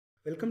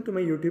Welcome to my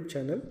YouTube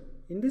channel.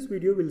 In this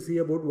video we'll see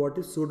about what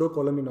is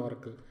pseudo-column in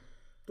Oracle.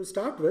 To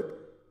start with,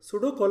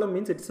 pseudo-column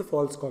means it's a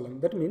false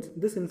column. That means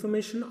this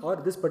information or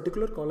this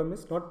particular column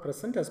is not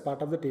present as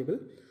part of the table.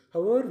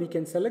 However, we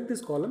can select this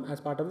column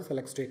as part of the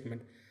select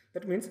statement.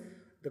 That means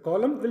the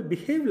column will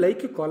behave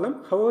like a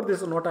column. However,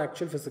 this is not an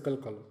actual physical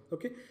column.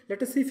 Okay,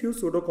 let us see few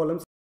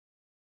pseudo-columns.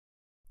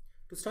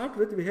 To start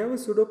with, we have a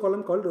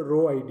pseudo-column called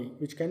row ID,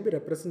 which can be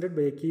represented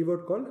by a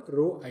keyword called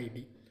row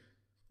ID.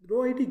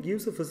 Row ID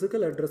gives a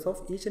physical address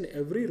of each and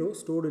every row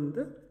stored in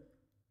the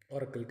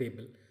Oracle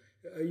table.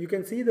 You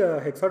can see the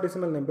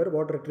hexadecimal number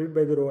what retrieved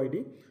by the row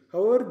ID.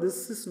 However,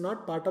 this is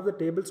not part of the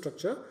table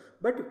structure,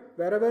 but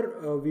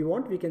wherever we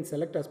want, we can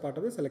select as part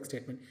of the select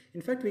statement.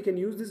 In fact, we can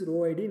use this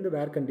row ID in the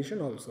where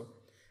condition also.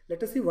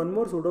 Let us see one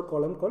more pseudo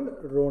column called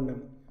row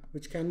num,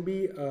 which can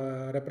be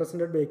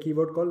represented by a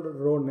keyword called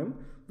row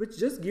num, which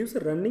just gives a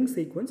running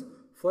sequence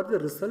for the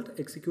result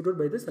executed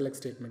by the select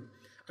statement.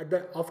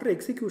 After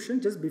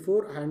execution, just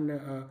before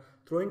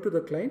throwing to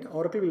the client,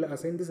 Oracle will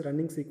assign this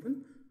running sequence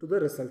to the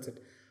result set.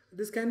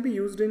 This can be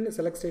used in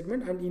select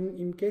statement and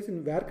in case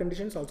in where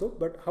conditions also,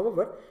 but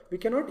however, we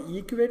cannot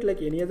equate like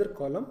any other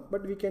column,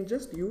 but we can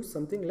just use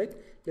something like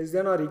less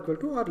than or equal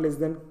to or less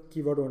than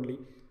keyword only.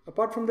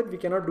 Apart from that, we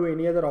cannot do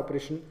any other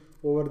operation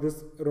over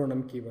this row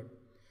num keyword.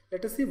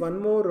 Let us see one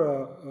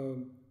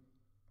more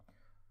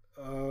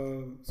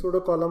pseudo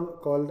column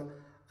called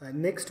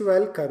next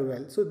val curve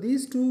val. So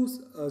these two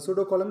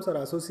pseudo columns are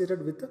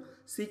associated with the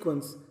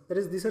sequence. That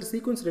is, these are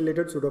sequence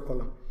related pseudo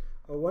column.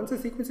 Once a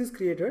sequence is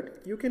created,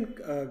 you can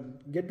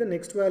get the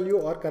next value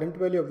or current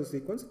value of the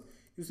sequence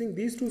using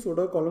these two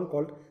pseudo column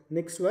called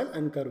next val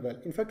and curve val.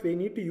 In fact, we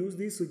need to use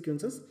these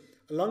sequences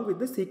along with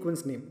the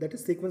sequence name, that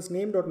is sequence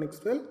name dot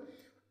next val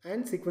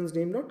and sequence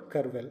name dot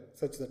curve val,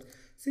 such that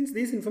since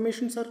these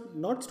informations are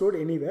not stored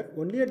anywhere,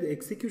 only at the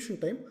execution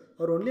time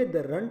or only at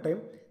the run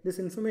time, this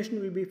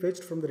information will be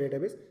fetched from the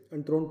database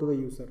and thrown to the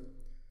user.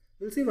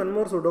 We'll see one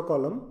more pseudo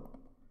column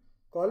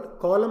called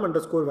column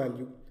underscore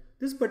value.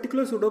 This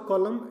particular pseudo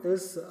column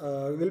is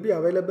will be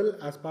available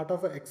as part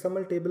of an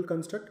XML table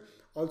construct,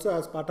 also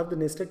as part of the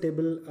nested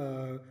table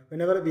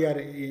whenever we are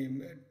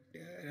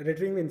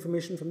retrieving the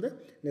information from the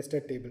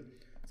nested table,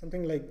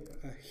 something like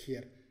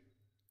here.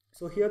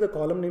 So here the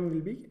column name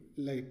will be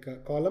like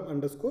column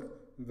underscore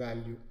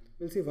value.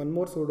 We'll see one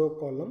more pseudo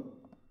column.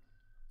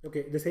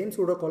 Okay, the same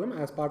pseudo column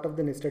as part of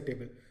the nested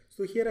table.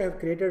 So here I have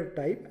created a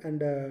type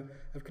and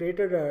I've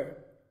created a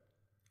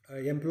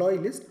employee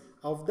list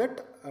of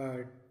that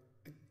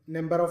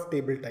number of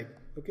table type.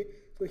 Okay,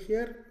 so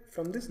here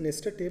from this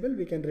nested table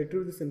we can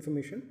retrieve this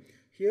information.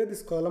 Here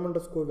this column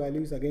underscore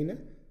value is again a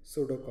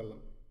pseudo column.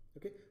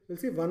 Okay, we'll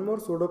see one more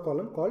pseudo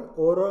column called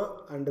aura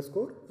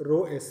underscore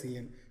row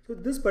SCN. So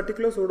this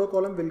particular pseudo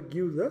column will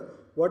give the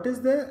what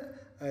is the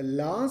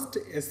last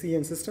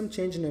SCN system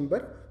change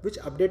number which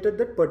updated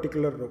that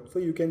particular row. So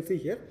you can see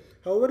here.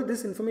 However,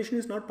 this information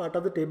is not part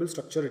of the table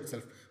structure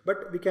itself,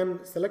 but we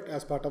can select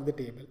as part of the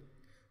table.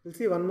 We'll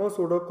see one more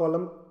pseudo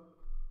column,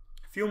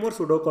 few more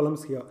pseudo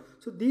columns here.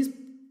 So these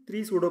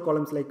three pseudo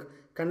columns like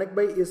connect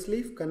by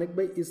isLeaf, connect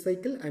by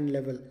isCycle and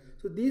level.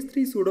 So these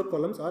three pseudo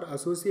columns are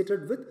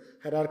associated with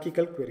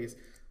hierarchical queries.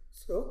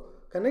 So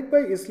connect by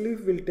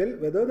isLeaf will tell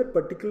whether that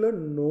particular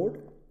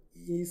node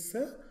is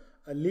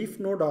a leaf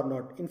node or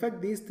not. In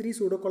fact, these three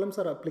pseudo columns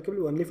are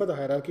applicable only for the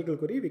hierarchical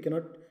query. We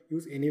cannot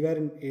use anywhere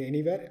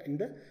in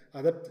the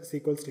other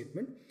SQL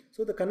statement.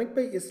 So the connect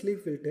by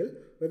isLeaf will tell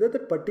whether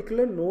that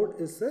particular node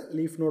is a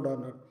leaf node or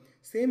not.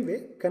 Same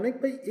way,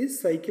 connect by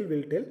isCycle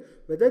will tell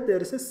whether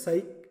there is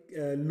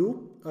a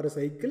loop or a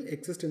cycle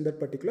exists in that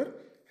particular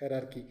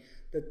hierarchy.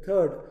 The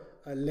third,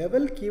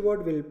 level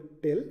keyword will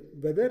tell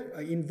whether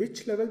in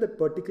which level that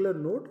particular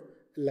node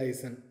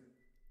lies in.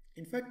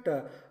 In fact,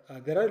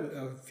 there are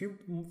a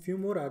few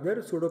more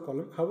other pseudo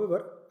column.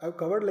 However, I've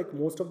covered like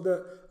most of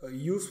the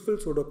useful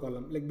pseudo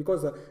column, like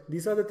because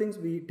these are the things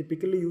we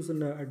typically use in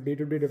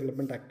day-to-day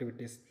development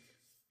activities.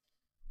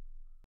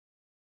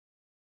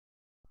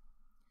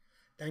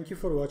 Thank you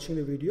for watching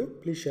the video.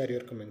 Please share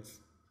your comments.